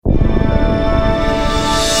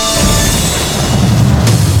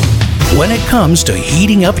When it comes to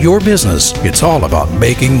heating up your business, it's all about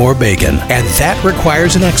making more bacon, and that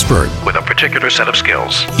requires an expert with a particular set of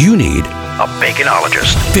skills. You need a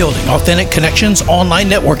baconologist. Building authentic connections, online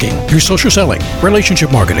networking, your social selling,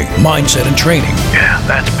 relationship marketing, mindset and training. Yeah,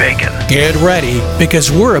 that's bacon. Get ready,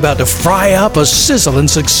 because we're about to fry up a sizzling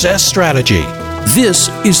success strategy. This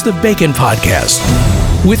is the Bacon Podcast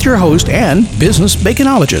with your host and business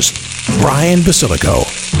baconologist, Brian Basilico.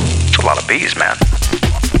 It's a lot of bees, man.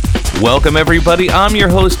 Welcome, everybody. I'm your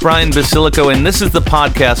host, Brian Basilico, and this is the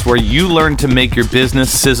podcast where you learn to make your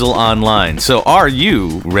business sizzle online. So are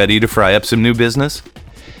you ready to fry up some new business?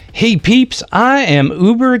 Hey, peeps. I am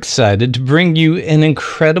uber excited to bring you an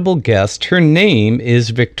incredible guest. Her name is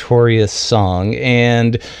Victoria Song,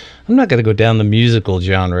 and I'm not going to go down the musical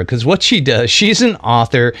genre because what she does, she's an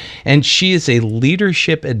author and she is a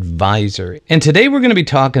leadership advisor. And today we're going to be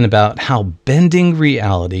talking about how bending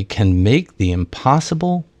reality can make the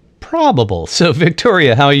impossible probable. So,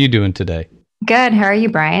 Victoria, how are you doing today? Good. How are you,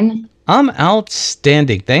 Brian? I'm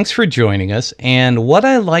outstanding. Thanks for joining us. And what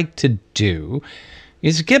I like to do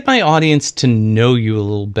is get my audience to know you a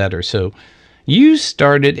little better. So, you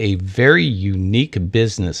started a very unique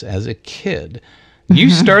business as a kid. You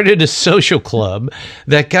started a social club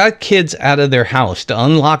that got kids out of their house to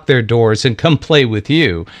unlock their doors and come play with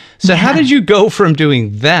you. So how did you go from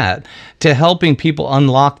doing that to helping people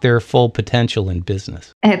unlock their full potential in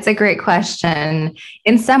business? It's a great question.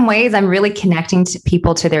 In some ways, I'm really connecting to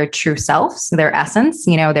people to their true selves, their essence,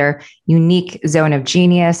 their unique zone of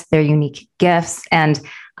genius, their unique gifts. And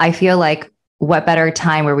I feel like what better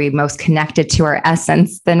time were we most connected to our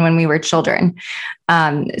essence than when we were children?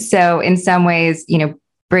 So in some ways,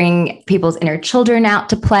 bring people's inner children out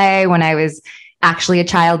to play when I was actually a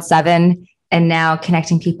child, 7, and now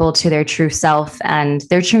connecting people to their true self and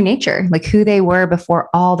their true nature, like who they were before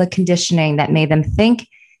all the conditioning that made them think,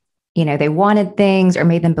 they wanted things or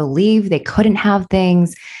made them believe they couldn't have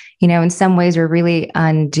things. In some ways, we're really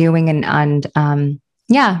undoing and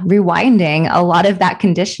rewinding a lot of that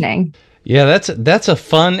conditioning. Yeah, that's a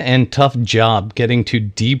fun and tough job, getting to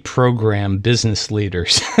deprogram business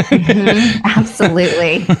leaders.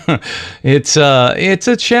 Absolutely. It's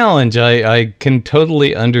a challenge. I can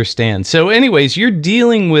totally understand. So anyways, you're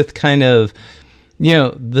dealing with kind of,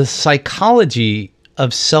 the psychology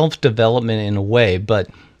of self-development in a way, but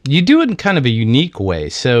you do it in kind of a unique way.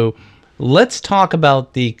 So let's talk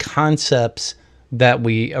about the concepts that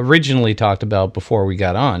we originally talked about before we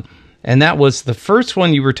got on. And that was the first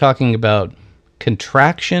one you were talking about,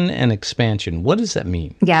 contraction and expansion. What does that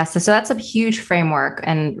mean? Yeah, so that's a huge framework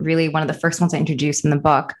and really one of the first ones I introduced in the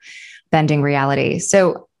book, Bending Reality.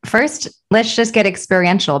 So first, let's just get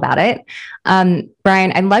experiential about it.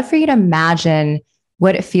 Brian, I'd love for you to imagine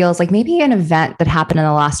what it feels like, maybe an event that happened in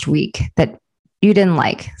the last week that you didn't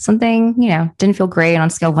like. Something, didn't feel great on a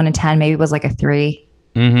scale of 1 to 10, maybe it was like a 3.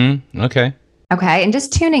 Okay. Okay, and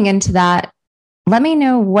just tuning into that, let me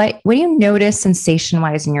know what do you notice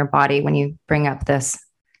sensation-wise in your body when you bring up this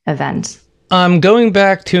event? I'm going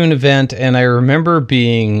back to an event, and I remember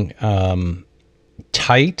being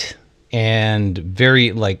tight and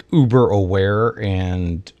very uber aware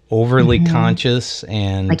and overly conscious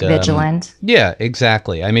and vigilant. Yeah,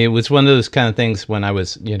 exactly. I mean, it was one of those kind of things when I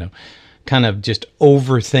was, kind of just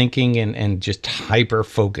overthinking and just hyper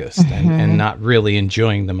focused and not really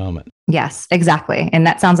enjoying the moment. Yes, exactly. And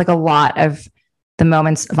that sounds like a lot of the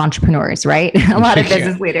moments of entrepreneurs, right? A lot of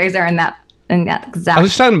business leaders are in that exact. I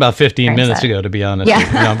was talking about 15 minutes ago, to be honest.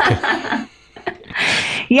 Yeah.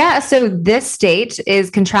 Yeah. So this state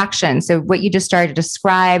is contraction. So what you just started to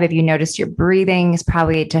describe, if you notice your breathing is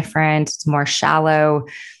probably different, it's more shallow.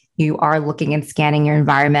 You are looking and scanning your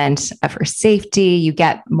environment for safety. You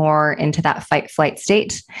get more into that fight flight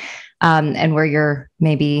state. And where you're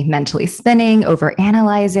maybe mentally spinning, over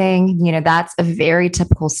analyzing, that's a very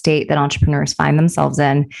typical state that entrepreneurs find themselves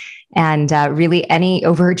in. And really any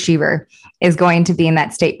overachiever is going to be in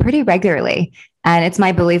that state pretty regularly. And it's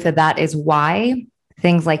my belief that that is why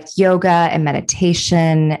things like yoga and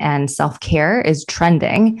meditation and self-care is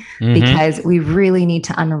trending, because we really need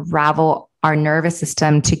to unravel our nervous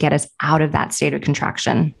system to get us out of that state of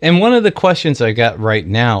contraction. And one of the questions I got right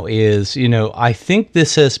now is, I think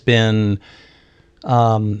this has been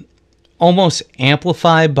almost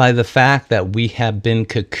amplified by the fact that we have been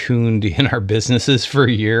cocooned in our businesses for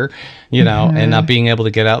a year, and not being able to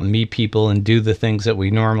get out and meet people and do the things that we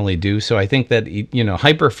normally do. So I think that,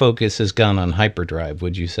 hyper focus has gone on hyperdrive,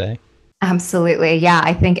 would you say? Absolutely. Yeah.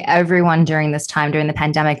 I think everyone during this time, during the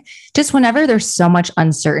pandemic, just whenever there's so much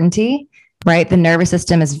uncertainty, right? The nervous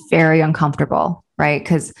system is very uncomfortable, right?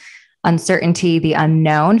 Because uncertainty, the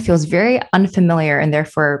unknown feels very unfamiliar and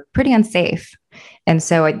therefore pretty unsafe. And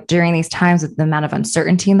so during these times with the amount of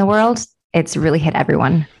uncertainty in the world, it's really hit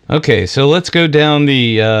everyone. Okay, so let's go down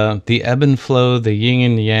the ebb and flow, the yin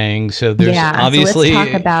and yang. So there's obviously. So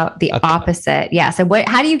let's talk about the opposite. Yeah. So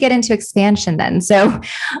how do you get into expansion then? So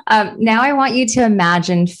now I want you to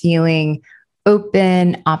imagine feeling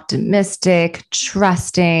open, optimistic,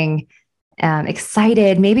 trusting,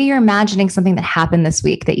 excited. Maybe you're imagining something that happened this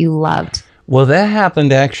week that you loved. Well, that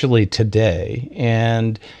happened actually today,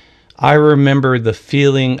 and I remember the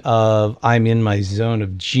feeling of I'm in my zone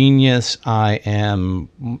of genius. I am,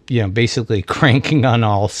 basically cranking on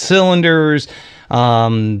all cylinders.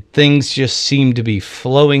 Things just seem to be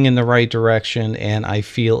flowing in the right direction, and I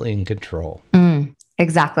feel in control.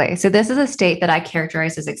 Exactly. So this is a state that I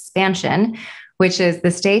characterize as expansion, which is the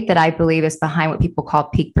state that I believe is behind what people call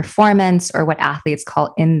peak performance, or what athletes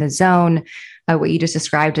call in the zone, what you just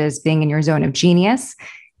described as being in your zone of genius.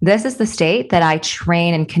 This is the state that I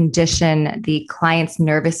train and condition the client's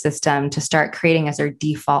nervous system to start creating as their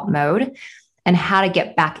default mode, and how to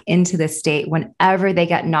get back into this state whenever they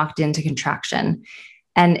get knocked into contraction.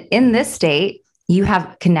 And in this state, you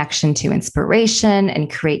have connection to inspiration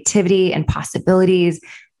and creativity and possibilities.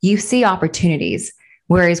 You see opportunities.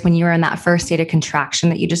 Whereas when you're in that first state of contraction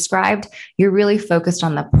that you described, you're really focused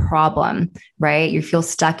on the problem, right? You feel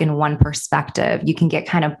stuck in one perspective. You can get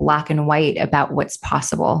kind of black and white about what's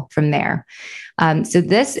possible from there. So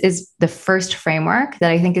this is the first framework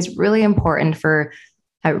that I think is really important for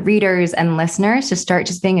readers and listeners to start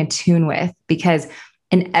just being in tune with, because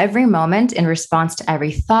in every moment, in response to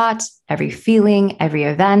every thought, every feeling, every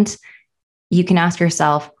event, you can ask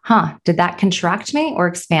yourself, did that contract me or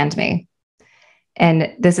expand me?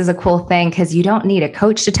 And this is a cool thing because you don't need a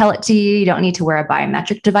coach to tell it to you. You don't need to wear a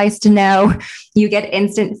biometric device to know. You get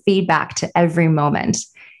instant feedback to every moment.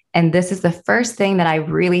 And this is the first thing that I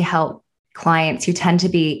really help clients who tend to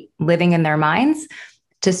be living in their minds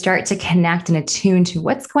to start to connect and attune to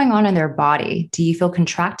what's going on in their body. Do you feel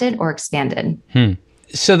contracted or expanded?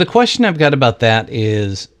 So the question I've got about that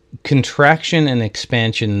is contraction and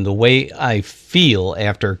expansion. The way I feel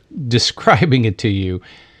after describing it to you,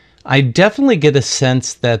 I definitely get a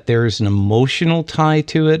sense that there's an emotional tie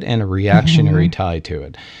to it and a reactionary tie to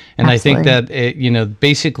it. And absolutely. I think that,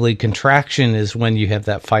 basically contraction is when you have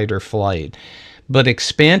that fight or flight. But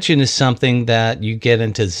expansion is something that you get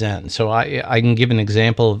into Zen. So I can give an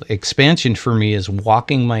example of expansion for me is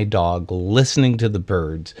walking my dog, listening to the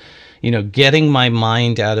birds, getting my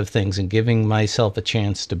mind out of things and giving myself a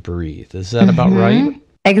chance to breathe. Is that about right?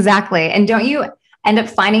 Exactly. And don't you end up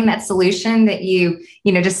finding that solution that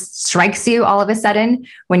just strikes you all of a sudden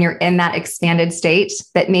when you're in that expanded state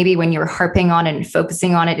that maybe when you were harping on it and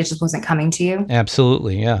focusing on it, it just wasn't coming to you?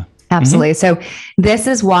 Absolutely. Yeah. Absolutely. So this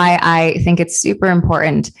is why I think it's super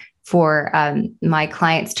important for my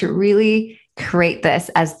clients to really create this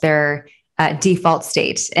as their default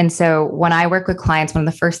state. And so when I work with clients, one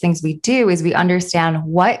of the first things we do is we understand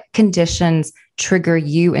what conditions trigger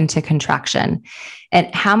you into contraction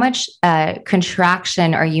and how much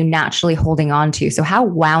contraction are you naturally holding on to. So how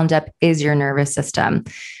wound up is your nervous system?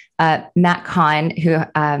 Matt Kahn, who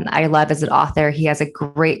I love as an author, he has a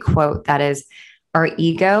great quote that is, "Our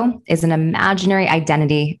ego is an imaginary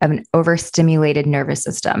identity of an overstimulated nervous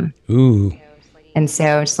system." Ooh. And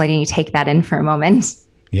so just letting you take that in for a moment.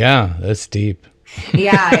 Yeah, that's deep.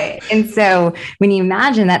 Yeah. And so when you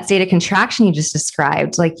imagine that state of contraction you just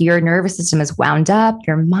described, like your nervous system is wound up,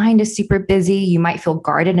 your mind is super busy, you might feel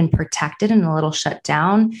guarded and protected and a little shut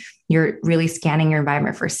down. You're really scanning your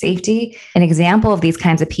environment for safety. An example of these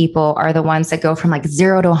kinds of people are the ones that go from like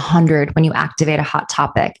 0 to 100 when you activate a hot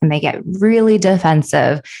topic, and they get really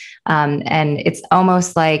defensive. And it's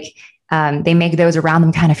almost like they make those around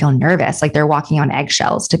them kind of feel nervous, like they're walking on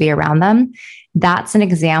eggshells to be around them. That's an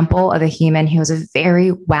example of a human who has a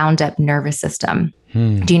very wound up nervous system.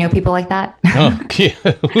 Do you know people like that? Oh, yeah.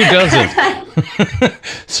 Who doesn't?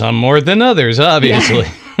 Some more than others, obviously.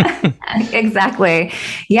 Yeah. Exactly.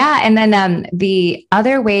 Yeah. And then the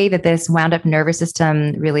other way that this wound up nervous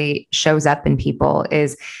system really shows up in people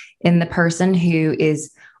is in the person who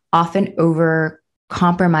is often over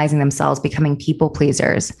compromising themselves, becoming people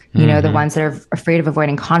pleasers, the ones that are afraid of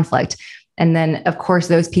avoiding conflict. And then, of course,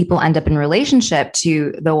 those people end up in relationship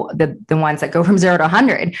to the ones that go from 0 to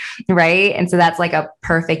 100, right? And so that's like a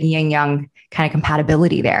perfect yin-yang kind of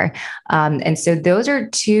compatibility there. And so those are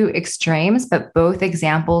two extremes, but both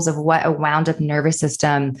examples of what a wound up nervous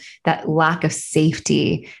system, that lack of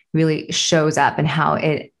safety really shows up, and how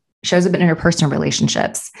it shows up in interpersonal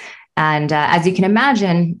relationships. And as you can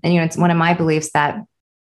imagine, and it's one of my beliefs that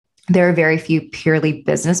there are very few purely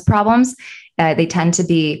business problems. They tend to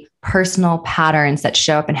be personal patterns that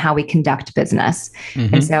show up in how we conduct business.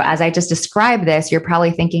 And so as I just described this, you're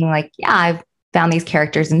probably thinking like, yeah, I've found these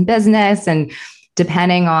characters in business, and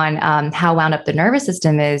depending on how wound up the nervous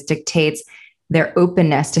system is, dictates their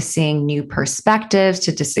openness to seeing new perspectives,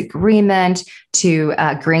 to disagreement, to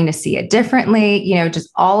agreeing to see it differently, just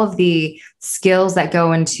all of the skills that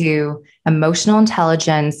go into emotional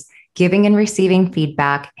intelligence, giving and receiving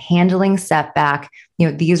feedback, handling setback.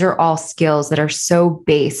 These are all skills that are so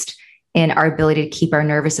based in our ability to keep our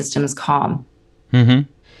nervous systems calm.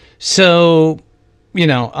 So,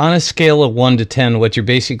 on a scale of 1 to 10, what you're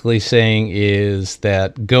basically saying is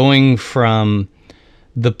that going from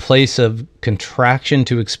the place of contraction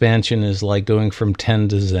to expansion is like going from 10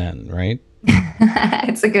 to Zen, right?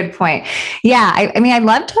 It's a good point. Yeah. I mean, I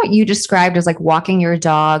loved what you described as like walking your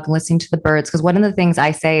dog, listening to the birds. Because one of the things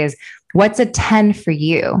I say is, what's a 10 for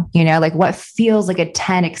you? Like what feels like a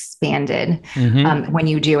 10 expanded when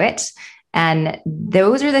you do it? And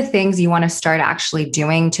those are the things you want to start actually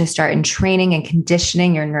doing to start in training and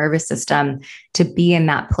conditioning your nervous system to be in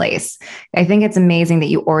that place. I think it's amazing that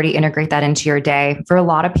you already integrate that into your day. For a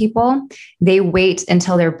lot of people, they wait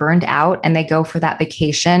until they're burned out and they go for that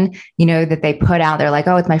vacation, that they put out. They're like,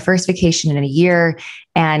 oh, it's my first vacation in a year.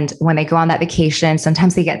 And when they go on that vacation,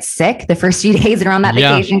 sometimes they get sick the first few days they're on that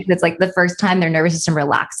vacation, because it's like the first time their nervous system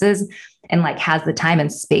relaxes and like has the time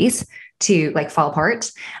and space to like fall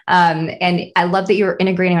apart. And I love that you're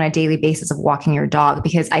integrating on a daily basis of walking your dog,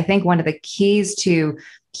 because I think one of the keys to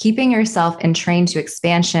keeping yourself entrained to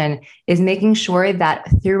expansion is making sure that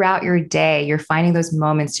throughout your day, you're finding those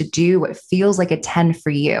moments to do what feels like a 10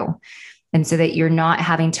 for you. And so that you're not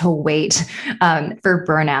having to wait for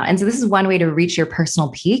burnout. And so this is one way to reach your personal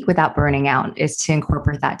peak without burning out, is to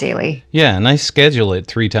incorporate that daily. Yeah. And I schedule it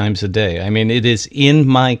 3 times a day. I mean, it is in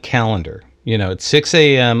my calendar. It's 6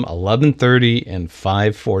 a.m., 11:30, and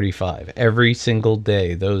 5:45 every single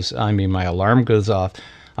day. My alarm goes off.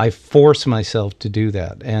 I force myself to do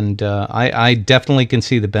that. And I definitely can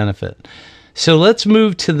see the benefit. So let's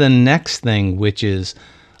move to the next thing, which is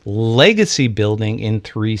legacy building in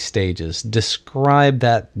 3 stages. Describe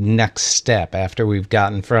that next step after we've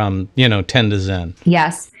gotten from, 10 to Zen.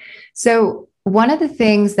 Yes. So one of the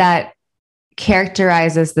things that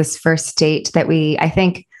characterizes this first state that I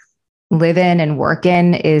think, live in and work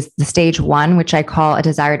in is the stage 1, which I call a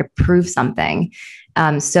desire to prove something.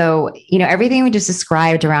 So, everything we just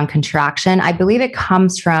described around contraction, I believe it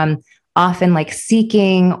comes from often like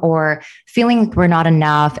seeking or feeling like we're not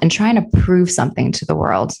enough and trying to prove something to the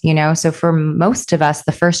world, So for most of us,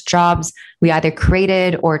 the first jobs we either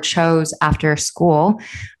created or chose after school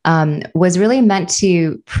was really meant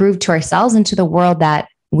to prove to ourselves and to the world that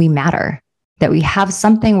we matter, that we have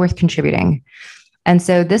something worth contributing. And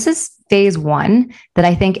so this is phase 1 that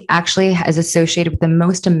I think actually is associated with the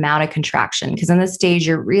most amount of contraction, because in this stage,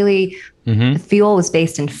 you're really, the fuel is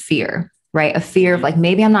based in fear, right? A fear of like,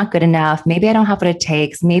 maybe I'm not good enough. Maybe I don't have what it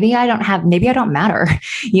takes. Maybe I don't matter,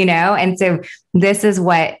 And so this is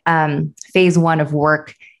what phase 1 of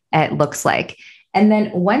work looks like. And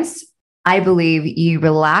then once I believe you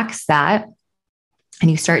relax that, and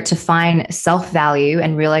you start to find self-value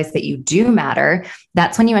and realize that you do matter,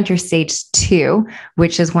 that's when you enter stage 2,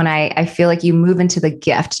 which is when I feel like you move into the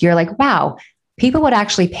gift. You're like, wow, people would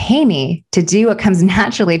actually pay me to do what comes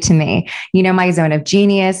naturally to me. My zone of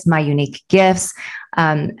genius, my unique gifts.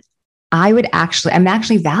 I'm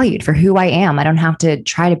actually valued for who I am. I don't have to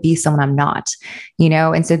try to be someone I'm not,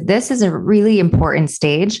 And so this is a really important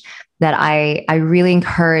stage that I really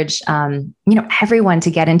encourage, everyone to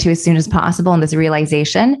get into as soon as possible in this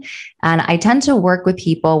realization. And I tend to work with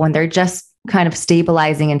people when they're just kind of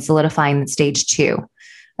stabilizing and solidifying stage 2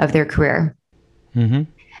 of their career. And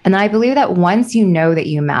then I believe that once you know that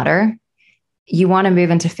you matter, you want to move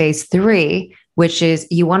into phase 3, which is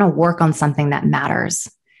you want to work on something that matters.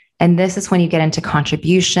 And this is when you get into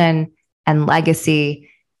contribution and legacy,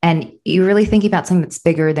 and you really think about something that's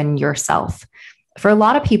bigger than yourself. For a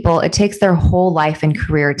lot of people, it takes their whole life and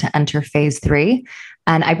career to enter phase 3.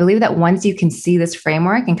 And I believe that once you can see this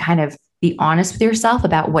framework and kind of be honest with yourself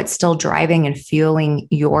about what's still driving and fueling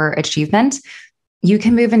your achievement, you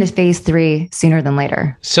can move into phase 3 sooner than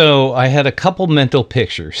later. So I had a couple mental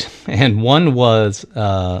pictures, and one was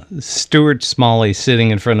Stuart Smalley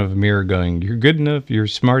sitting in front of a mirror going, "You're good enough, you're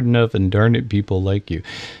smart enough, and darn it, people like you."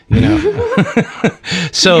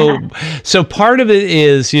 So part of it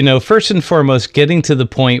is, first and foremost, getting to the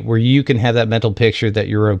point where you can have that mental picture that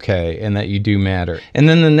you're okay and that you do matter. And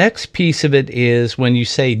then the next piece of it is when you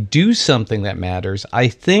say do something that matters, I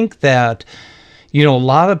think that a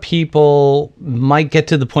lot of people might get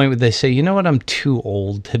to the point where they say, you know what, I'm too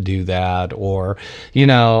old to do that. Or,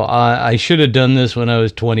 I should have done this when I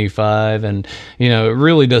was 25. And, it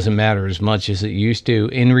really doesn't matter as much as it used to.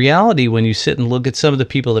 In reality, when you sit and look at some of the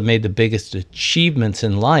people that made the biggest achievements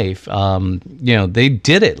in life, they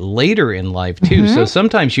did it later in life too. So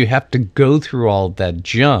sometimes you have to go through all of that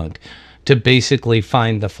junk to basically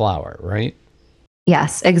find the flower, right?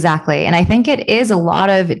 Yes, exactly. And I think it is a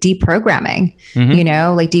lot of deprogramming,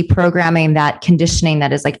 like deprogramming that conditioning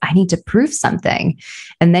that is like, I need to prove something.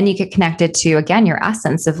 And then you get connected to, again, your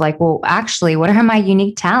essence of like, well, actually, what are my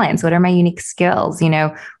unique talents? What are my unique skills?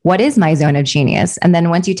 What is my zone of genius? And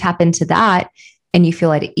then once you tap into that and you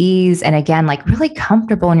feel at ease and again, like really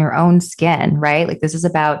comfortable in your own skin, right? Like this is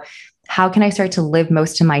about how can I start to live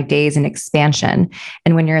most of my days in expansion?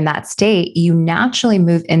 And when you're in that state, you naturally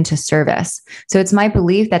move into service. So it's my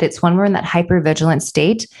belief that it's when we're in that hypervigilant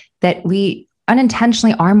state that we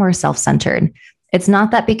unintentionally are more self-centered. It's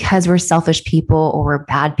not that because we're selfish people or we're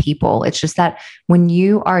bad people. It's just that when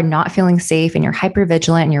you are not feeling safe and you're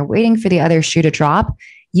hypervigilant and you're waiting for the other shoe to drop,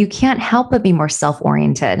 you can't help but be more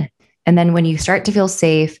self-oriented. And then when you start to feel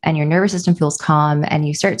safe and your nervous system feels calm and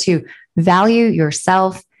you start to value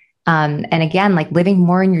yourself, and again, like living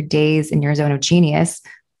more in your days in your zone of genius,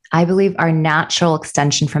 I believe our natural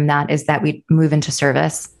extension from that is that we move into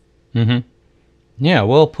service. Yeah,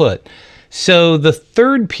 well put. So the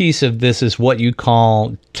third piece of this is what you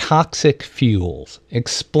call toxic fuels.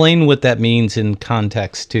 Explain what that means in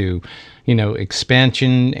context to,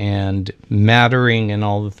 expansion and mattering and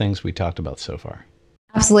all the things we talked about so far.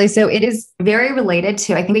 Absolutely. So it is very related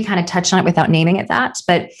to, I think we kind of touched on it without naming it that,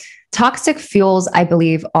 but toxic fuels, I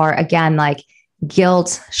believe, are again, like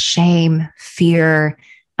guilt, shame, fear,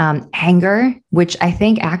 anger, which I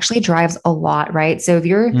think actually drives a lot, right? So if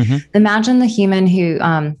you're, imagine the human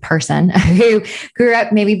person who grew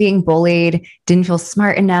up maybe being bullied, didn't feel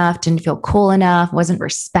smart enough, didn't feel cool enough, wasn't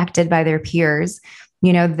respected by their peers.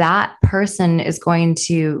 That person is going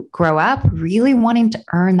to grow up really wanting to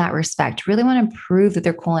earn that respect, really want to prove that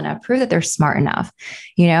they're cool enough, prove that they're smart enough,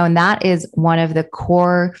 and that is one of the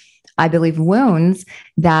core, I believe, wounds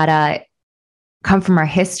that come from our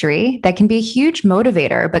history that can be a huge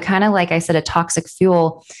motivator, but kind of like I said, a toxic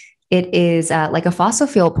fuel. It is like a fossil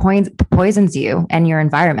fuel poisons you and your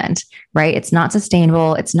environment, right? It's not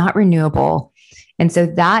sustainable. It's not renewable. And so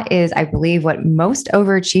that is, I believe, what most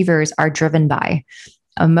overachievers are driven by.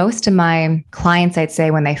 Most of my clients, I'd say,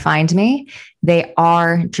 when they find me, they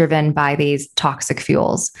are driven by these toxic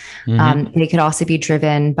fuels. They could also be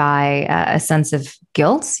driven by a sense of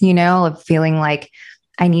guilt, of feeling like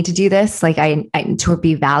I need to do this, like I to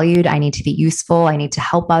be valued, I need to be useful, I need to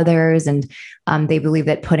help others. And they believe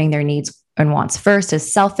that putting their needs and wants first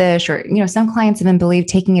is selfish, or, some clients even believe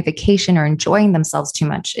taking a vacation or enjoying themselves too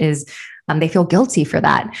much is they feel guilty for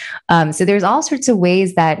that. So there's all sorts of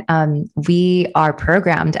ways that we are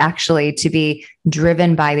programmed actually to be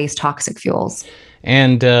driven by these toxic fuels.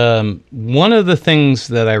 And one of the things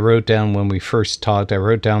that I wrote down when we first talked, I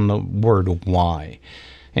wrote down the word why.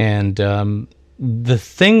 And the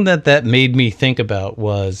thing that made me think about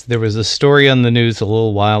was there was a story on the news a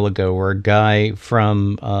little while ago where a guy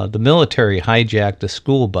from the military hijacked a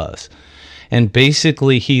school bus. And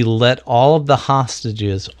basically, he let all of the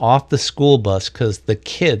hostages off the school bus because the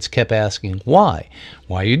kids kept asking, why?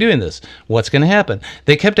 Why are you doing this? What's going to happen?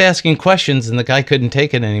 They kept asking questions, and the guy couldn't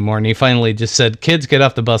take it anymore. And he finally just said, kids, get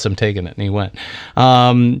off the bus. I'm taking it. And he went.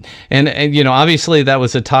 And obviously, that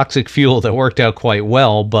was a toxic fuel that worked out quite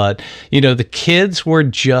well. But, the kids were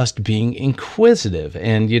just being inquisitive.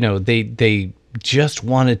 And, they just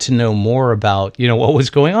wanted to know more about, what was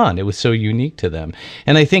going on. It was so unique to them.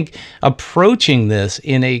 And I think approaching this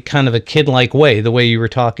in a kind of a kid-like way, the way you were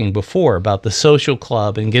talking before about the social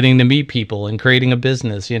club and getting to meet people and creating a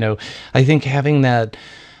business, I think having that,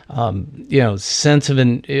 sense of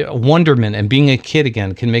wonderment and being a kid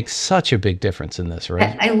again can make such a big difference in this,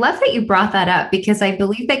 right? I love that you brought that up because I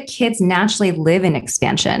believe that kids naturally live in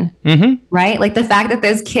expansion, right? Like the fact that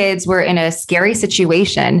those kids were in a scary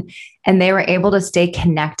situation and they were able to stay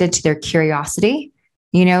connected to their curiosity.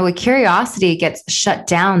 Curiosity gets shut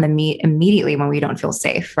down immediately when we don't feel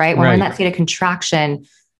safe, right? When we're in that state of contraction,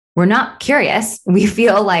 we're not curious. We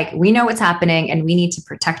feel like we know what's happening and we need to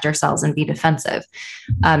protect ourselves and be defensive.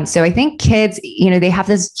 So I think kids, they have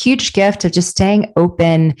this huge gift of just staying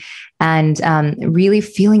open and really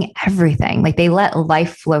feeling everything. Like they let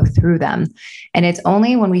life flow through them. And it's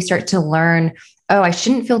only when we start to learn, oh, I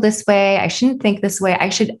shouldn't feel this way. I shouldn't think this way. I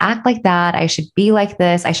should act like that. I should be like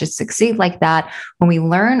this. I should succeed like that. When we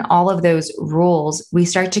learn all of those rules, we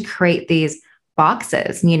start to create these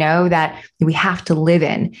boxes, that we have to live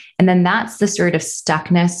in. And then that's the sort of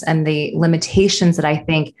stuckness and the limitations that I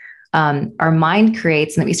think our mind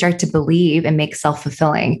creates and that we start to believe and make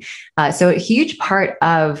self-fulfilling. So a huge part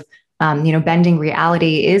of bending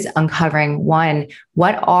reality is uncovering, one,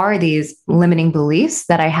 what are these limiting beliefs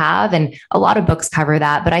that I have? And a lot of books cover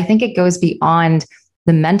that, but I think it goes beyond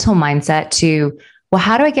the mental mindset to, well,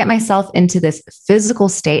 how do I get myself into this physical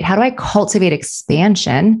state? How do I cultivate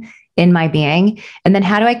expansion in my being? And then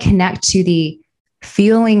how do I connect to the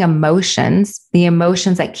feeling emotions, the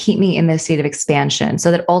emotions that keep me in this state of expansion so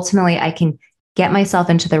that ultimately I can get myself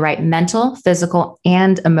into the right mental, physical,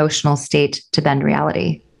 and emotional state to bend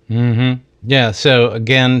reality. Mm-hmm. Yeah. So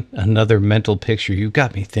again, another mental picture. You've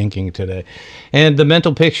got me thinking today. And the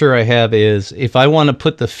mental picture I have is if I want to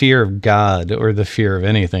put the fear of God or the fear of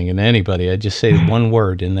anything in anybody, I just say one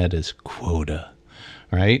word, and that is quota.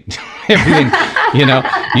 Right? Everything,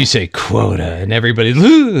 you say quota and everybody,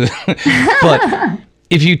 but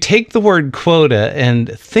if you take the word quota and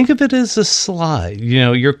think of it as a slide,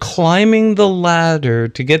 you're climbing the ladder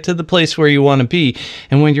to get to the place where you want to be.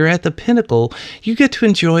 And when you're at the pinnacle, you get to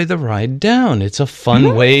enjoy the ride down. It's a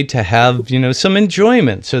fun way to have, some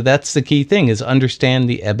enjoyment. So that's the key thing, is understand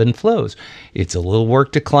the ebb and flows. It's a little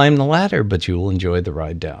work to climb the ladder, but you will enjoy the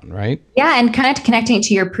ride down, right? Yeah. And kind of connecting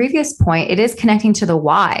to your previous point, it is connecting to the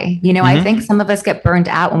why. I think some of us get burned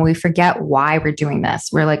out when we forget why we're doing this.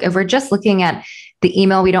 We're like, if we're just looking at the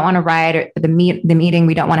email we don't want to write, or the meeting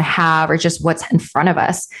we don't want to have, or just what's in front of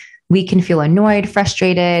us, we can feel annoyed,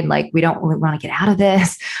 frustrated, like we don't really want to get out of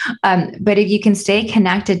this. But if you can stay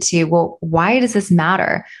connected to, well, why does this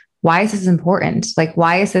matter? Why is this important? Like,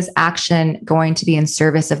 why is this action going to be in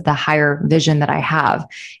service of the higher vision that I have?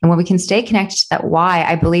 And when we can stay connected to that why,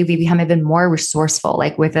 I believe we become even more resourceful.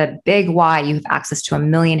 Like with a big why, you have access to a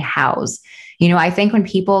million hows. I think when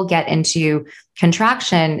people get into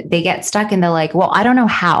contraction, they get stuck in the like, well, I don't know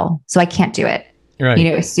how, so I can't do it. Right.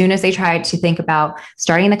 As soon as they try to think about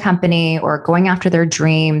starting the company or going after their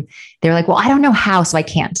dream, they're like, well, I don't know how, so I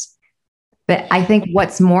can't. But I think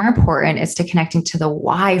what's more important is to connecting to the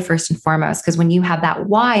why first and foremost, because when you have that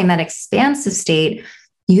why in that expansive state,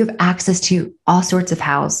 you have access to all sorts of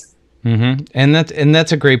hows. Mm-hmm. And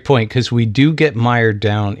that's a great point, because we do get mired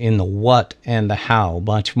down in the what and the how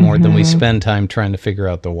much more than we spend time trying to figure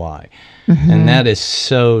out the why. And that is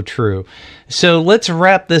so true. So let's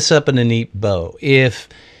wrap this up in a neat bow. If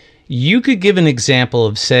you could give an example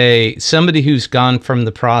of, say, somebody who's gone from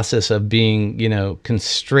the process of being,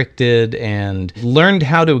 constricted and learned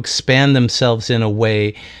how to expand themselves in a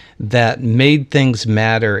way that made things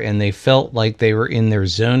matter, and they felt like they were in their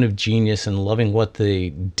zone of genius and loving what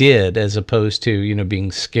they did, as opposed to,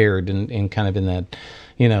 being scared and kind of in that,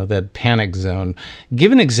 that panic zone.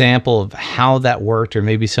 Give an example of how that worked, or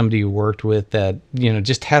maybe somebody you worked with that,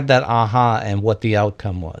 just had that aha and what the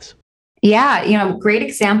outcome was. Yeah. Great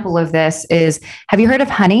example of this is, have you heard of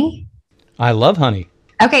Honey? I love Honey.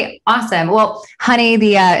 Okay, awesome. Well, Honey,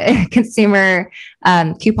 the consumer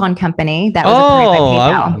coupon company that was acquired by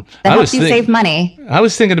PayPal, that helps you save money. I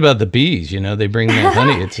was thinking about the bees. They bring that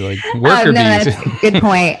honey. It's like worker bees. That's a good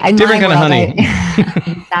point. Different kind of honey.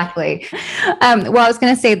 Exactly. Well, I was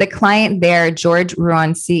going to say the client there, George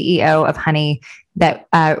Ruan, CEO of Honey, that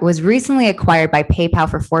was recently acquired by PayPal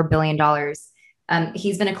for $4 billion.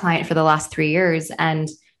 He's been a client for the last 3 years.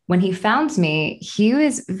 And when he found me, he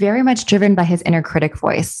was very much driven by his inner critic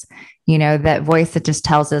voice, that voice that just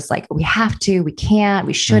tells us like, we have to, we can't,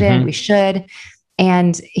 we shouldn't, we should.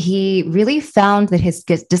 And he really found that his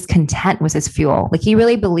discontent was his fuel. Like he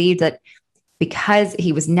really believed that because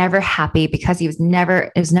he was never happy, because he was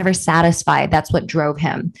never satisfied, that's what drove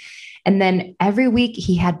him. And then every week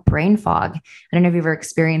he had brain fog. I don't know if you've ever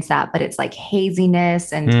experienced that, but it's like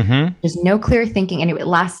haziness and there's no clear thinking, and it would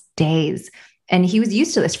last days. And he was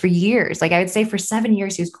used to this for years. Like I would say for 7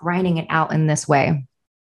 years, he was grinding it out in this way.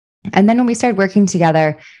 And then when we started working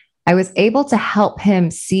together, I was able to help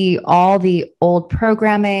him see all the old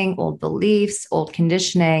programming, old beliefs, old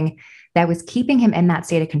conditioning that was keeping him in that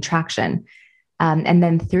state of contraction. And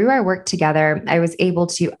then through our work together, I was able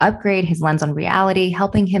to upgrade his lens on reality,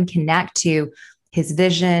 helping him connect to his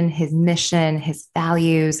vision, his mission, his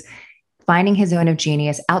values, finding his zone of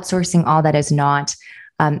genius, outsourcing all that is not.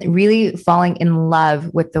 Really falling in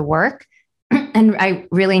love with the work. And I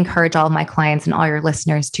really encourage all of my clients and all your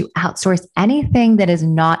listeners to outsource anything that is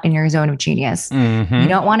not in your zone of genius. You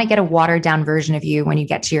don't want to get a watered down version of you when you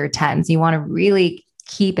get to your tens. You want to really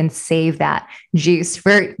keep and save that juice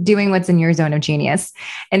for doing what's in your zone of genius.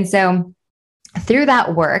 And so through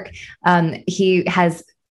that work, he has,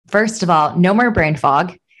 first of all, no more brain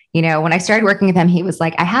fog. When I started working with him, he was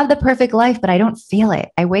like, I have the perfect life, but I don't feel it.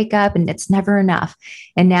 I wake up and it's never enough.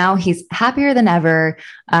 And now he's happier than ever.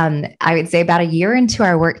 I would say about a year into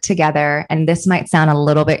our work together, and this might sound a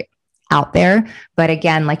little bit out there, but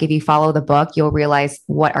again, like if you follow the book, you'll realize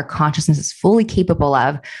what our consciousness is fully capable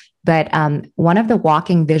of. But one of the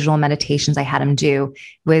walking visual meditations I had him do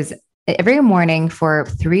was every morning for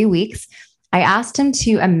 3 weeks, I asked him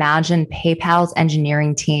to imagine PayPal's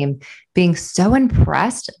engineering team being so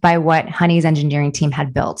impressed by what Honey's engineering team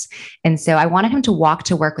had built. And so I wanted him to walk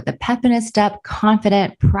to work with a pep in his step,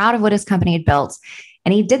 confident, proud of what his company had built.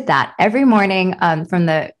 And he did that every morning from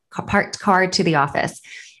the parked car to the office.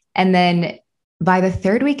 And then by the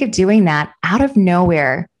 3rd week of doing that, out of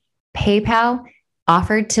nowhere, PayPal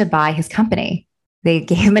offered to buy his company. They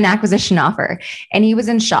gave him an acquisition offer and he was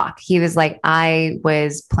in shock. He was like, I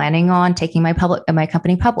was planning on taking my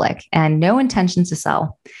company public and no intentions to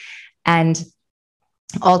sell. And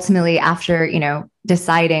ultimately, after,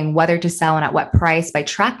 deciding whether to sell and at what price, by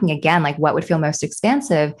tracking again, like what would feel most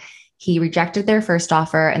expansive, he rejected their first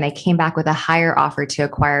offer and they came back with a higher offer to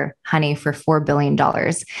acquire Honey for $4 billion.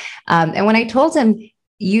 And when I told him,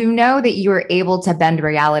 that you were able to bend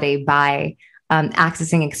reality by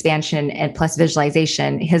accessing expansion and plus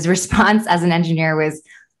visualization, his response as an engineer was,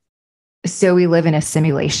 so we live in a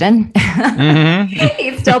simulation.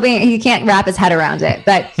 Mm-hmm. He can't wrap his head around it.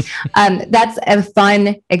 But that's a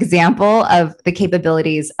fun example of the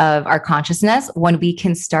capabilities of our consciousness when we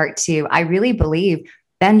can start to, I really believe,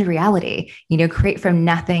 bend reality, create from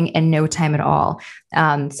nothing in no time at all.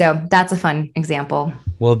 So that's a fun example.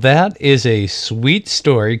 Well, that is a sweet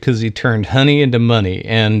story because he turned honey into money.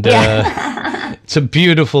 And it's a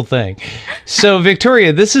beautiful thing. So,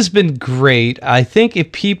 Victoria, this has been great. I think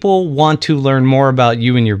if people want to learn more about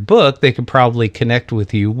you and your book, they could probably connect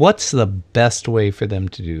with you. What's the best way for them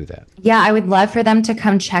to do that? Yeah, I would love for them to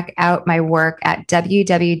come check out my work at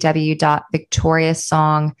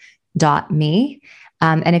www.victoriasong.me.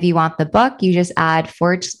 And if you want the book, you just add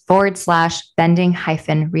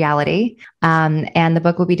 /bending-reality. And the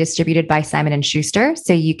book will be distributed by Simon & Schuster.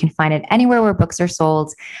 So you can find it anywhere where books are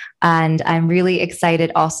sold. And I'm really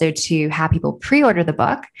excited also to have people pre-order the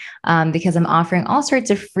book because I'm offering all sorts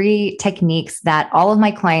of free techniques that all of my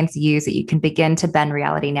clients use that you can begin to bend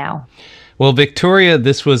reality now. Well, Victoria,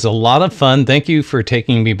 this was a lot of fun. Thank you for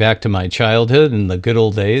taking me back to my childhood and the good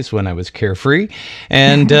old days when I was carefree.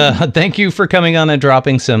 And thank you for coming on and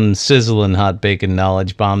dropping some sizzling hot bacon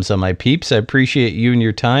knowledge bombs on my peeps. I appreciate you and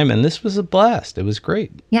your time. And this was a blast. It was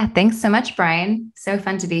great. Yeah, thanks so much, Brian. So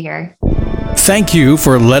fun to be here. Thank you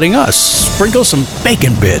for letting us sprinkle some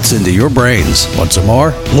bacon bits into your brains. Want some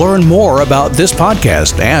more? Learn more about this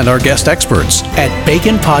podcast and our guest experts at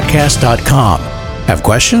baconpodcast.com. Have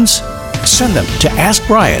questions? Send them to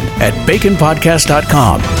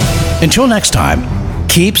askbrian@baconpodcast.com. Until next time,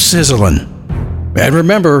 keep sizzling. And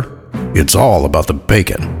remember, it's all about the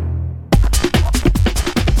bacon.